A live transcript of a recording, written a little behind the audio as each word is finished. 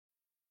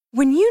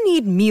When you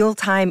need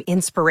mealtime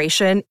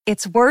inspiration,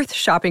 it's worth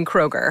shopping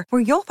Kroger,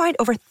 where you'll find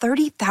over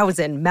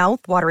 30,000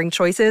 mouth-watering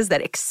choices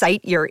that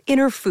excite your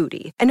inner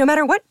foodie. And no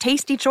matter what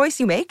tasty choice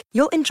you make,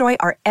 you'll enjoy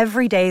our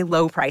everyday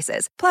low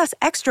prices, plus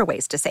extra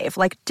ways to save,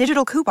 like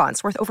digital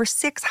coupons worth over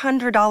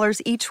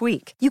 $600 each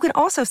week. You can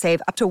also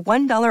save up to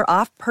 $1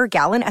 off per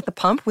gallon at the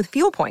pump with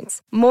fuel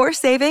points. More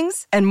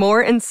savings and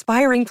more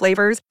inspiring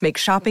flavors make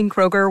shopping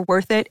Kroger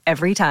worth it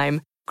every time.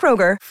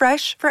 Kroger,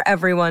 fresh for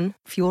everyone.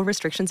 Fuel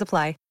restrictions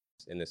apply.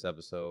 In this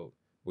episode,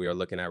 we are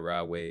looking at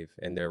Rod Wave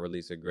and their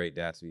release of Great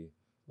Gatsby.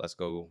 Let's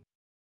go.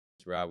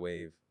 Rod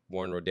Wave,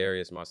 born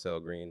Rodarius Marcel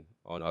Green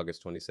on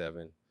August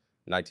 27,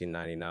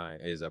 1999,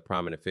 is a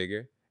prominent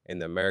figure in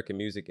the American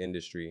music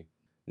industry,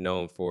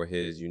 known for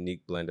his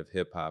unique blend of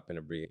hip-hop and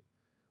a breed.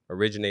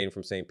 Originating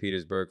from St.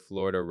 Petersburg,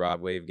 Florida, Rod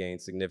Wave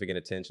gained significant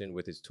attention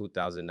with his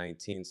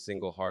 2019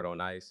 single Heart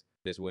on Ice.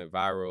 This went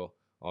viral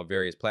on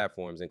various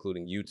platforms,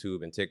 including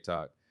YouTube and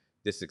TikTok.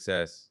 This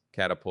success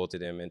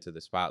catapulted him into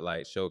the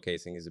spotlight,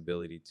 showcasing his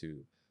ability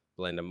to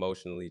blend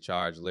emotionally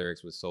charged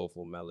lyrics with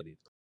soulful melodies.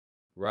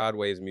 Rod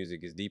Wave's music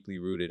is deeply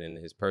rooted in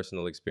his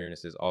personal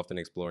experiences, often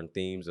exploring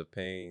themes of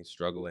pain,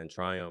 struggle, and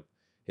triumph.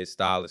 His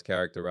style is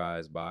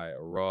characterized by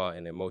a raw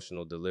and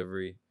emotional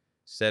delivery,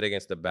 set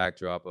against the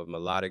backdrop of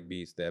melodic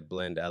beats that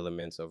blend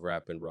elements of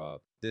rap and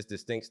rock. This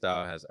distinct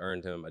style has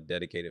earned him a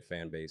dedicated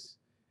fan base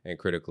and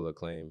critical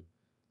acclaim,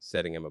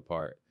 setting him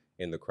apart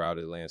in the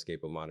crowded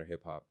landscape of modern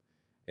hip-hop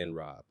and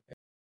rap.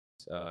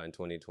 In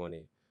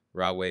 2020,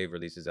 Rod Wave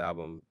released his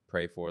album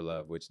Pray for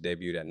Love, which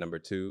debuted at number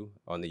 2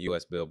 on the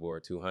US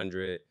Billboard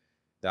 200.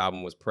 The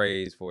album was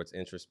praised for its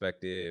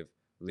introspective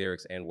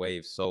lyrics and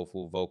Wave's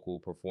soulful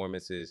vocal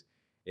performances.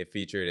 It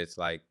featured its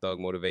thug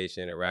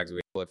motivation and rags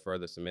but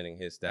further cementing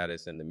his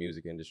status in the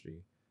music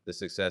industry. The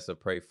success of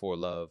Pray for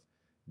Love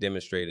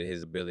demonstrated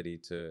his ability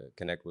to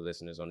connect with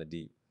listeners on a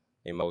deep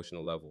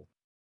emotional level.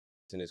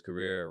 In his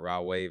career,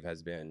 Rod Wave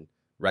has been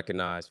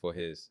recognized for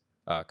his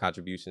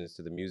contributions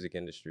to the music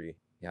industry.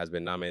 He has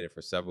been nominated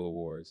for several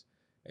awards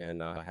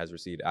and has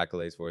received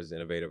accolades for his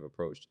innovative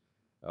approach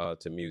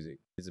to music.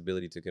 His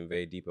ability to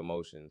convey deep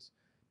emotions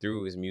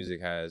through his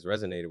music has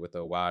resonated with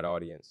a wide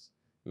audience,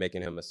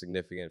 making him a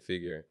significant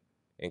figure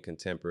in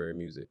contemporary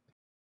music.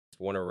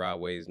 One of Rod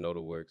Wave's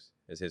notable works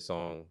is his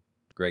song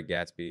Great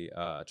Gatsby,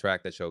 a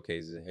track that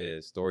showcases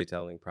his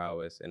storytelling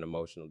prowess and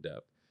emotional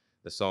depth.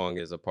 The song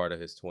is a part of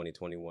his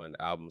 2021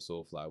 album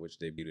Soulfly, which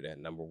debuted at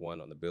number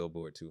 1 on the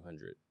Billboard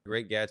 200.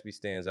 Great Gatsby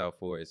stands out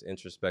for its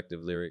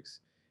introspective lyrics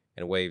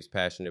and Wave's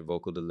passionate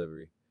vocal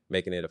delivery,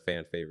 making it a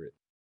fan favorite.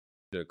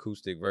 The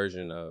acoustic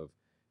version of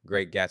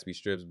Great Gatsby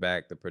strips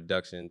back the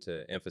production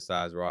to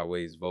emphasize Rod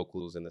Wave's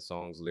vocals and the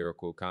song's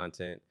lyrical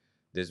content.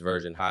 This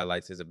version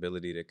highlights his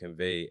ability to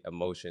convey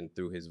emotion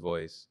through his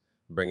voice,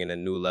 bringing a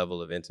new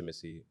level of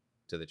intimacy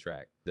to the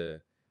track. The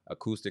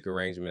acoustic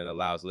arrangement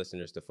allows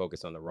listeners to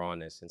focus on the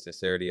rawness and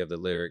sincerity of the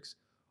lyrics,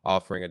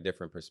 offering a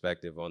different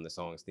perspective on the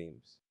song's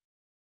themes.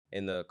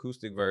 In the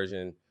acoustic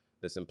version,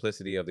 the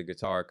simplicity of the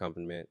guitar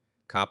accompaniment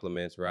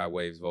complements Rod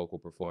Wave's vocal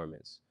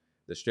performance.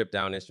 The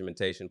stripped-down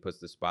instrumentation puts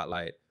the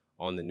spotlight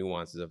on the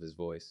nuances of his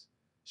voice,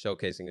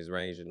 showcasing his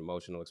range and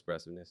emotional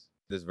expressiveness.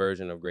 This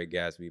version of Great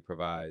Gatsby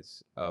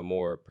provides a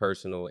more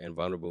personal and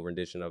vulnerable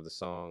rendition of the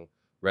song,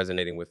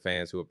 resonating with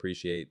fans who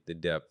appreciate the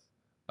depth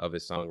of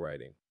his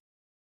songwriting.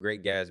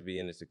 Great Gatsby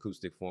in its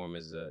acoustic form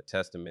is a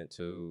testament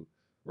to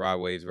Rod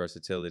Wave's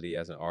versatility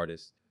as an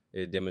artist.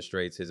 It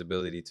demonstrates his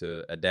ability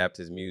to adapt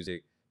his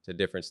music to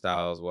different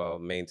styles while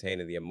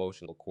maintaining the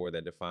emotional core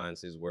that defines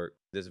his work.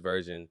 This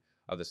version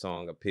of the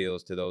song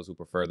appeals to those who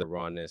prefer the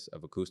rawness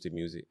of acoustic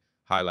music,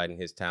 highlighting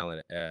his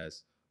talent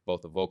as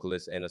both a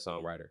vocalist and a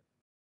songwriter.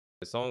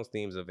 The song's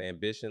themes of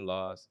ambition,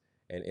 loss,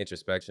 and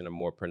introspection are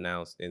more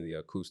pronounced in the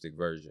acoustic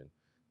version.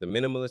 The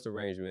minimalist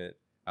arrangement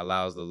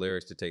allows the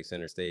lyrics to take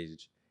center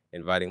stage,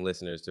 inviting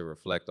listeners to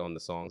reflect on the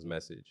song's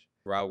message.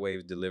 Rod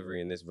Wave's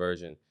delivery in this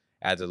version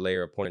adds a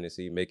layer of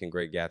poignancy, making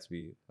Great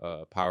Gatsby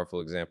a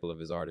powerful example of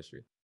his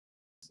artistry.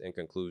 In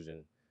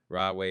conclusion,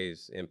 Rod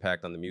Wave's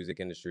impact on the music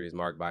industry is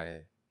marked by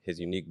his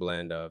unique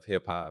blend of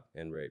hip-hop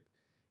and rap,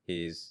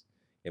 his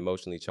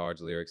emotionally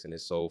charged lyrics, and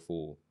his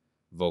soulful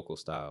vocal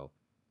style.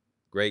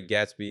 Great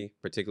Gatsby,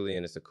 particularly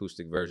in its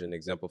acoustic version,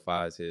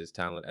 exemplifies his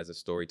talent as a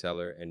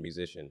storyteller and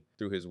musician.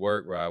 Through his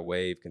work, Rod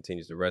Wave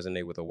continues to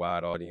resonate with a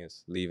wide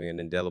audience, leaving an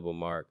indelible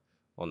mark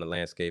on the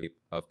landscape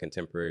of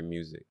contemporary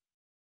music.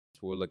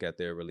 We'll look at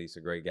their release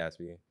of Great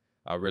Gatsby.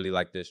 I really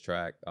like this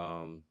track.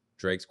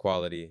 Drake's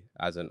quality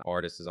as an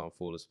artist is on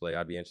full display.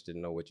 I'd be interested to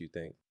know what you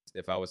think.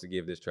 If I was to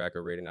give this track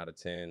a rating out of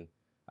 10,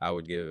 I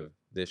would give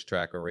this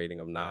track a rating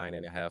of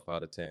 9.5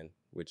 out of 10,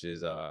 which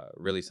is a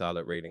really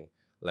solid rating.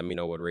 Let me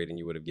know what rating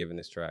you would have given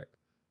this track.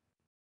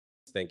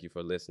 Thank you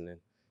for listening,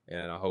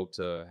 and I hope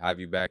to have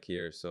you back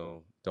here.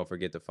 So don't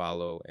forget to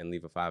follow and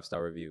leave a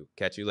 5-star review.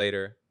 Catch you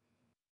later.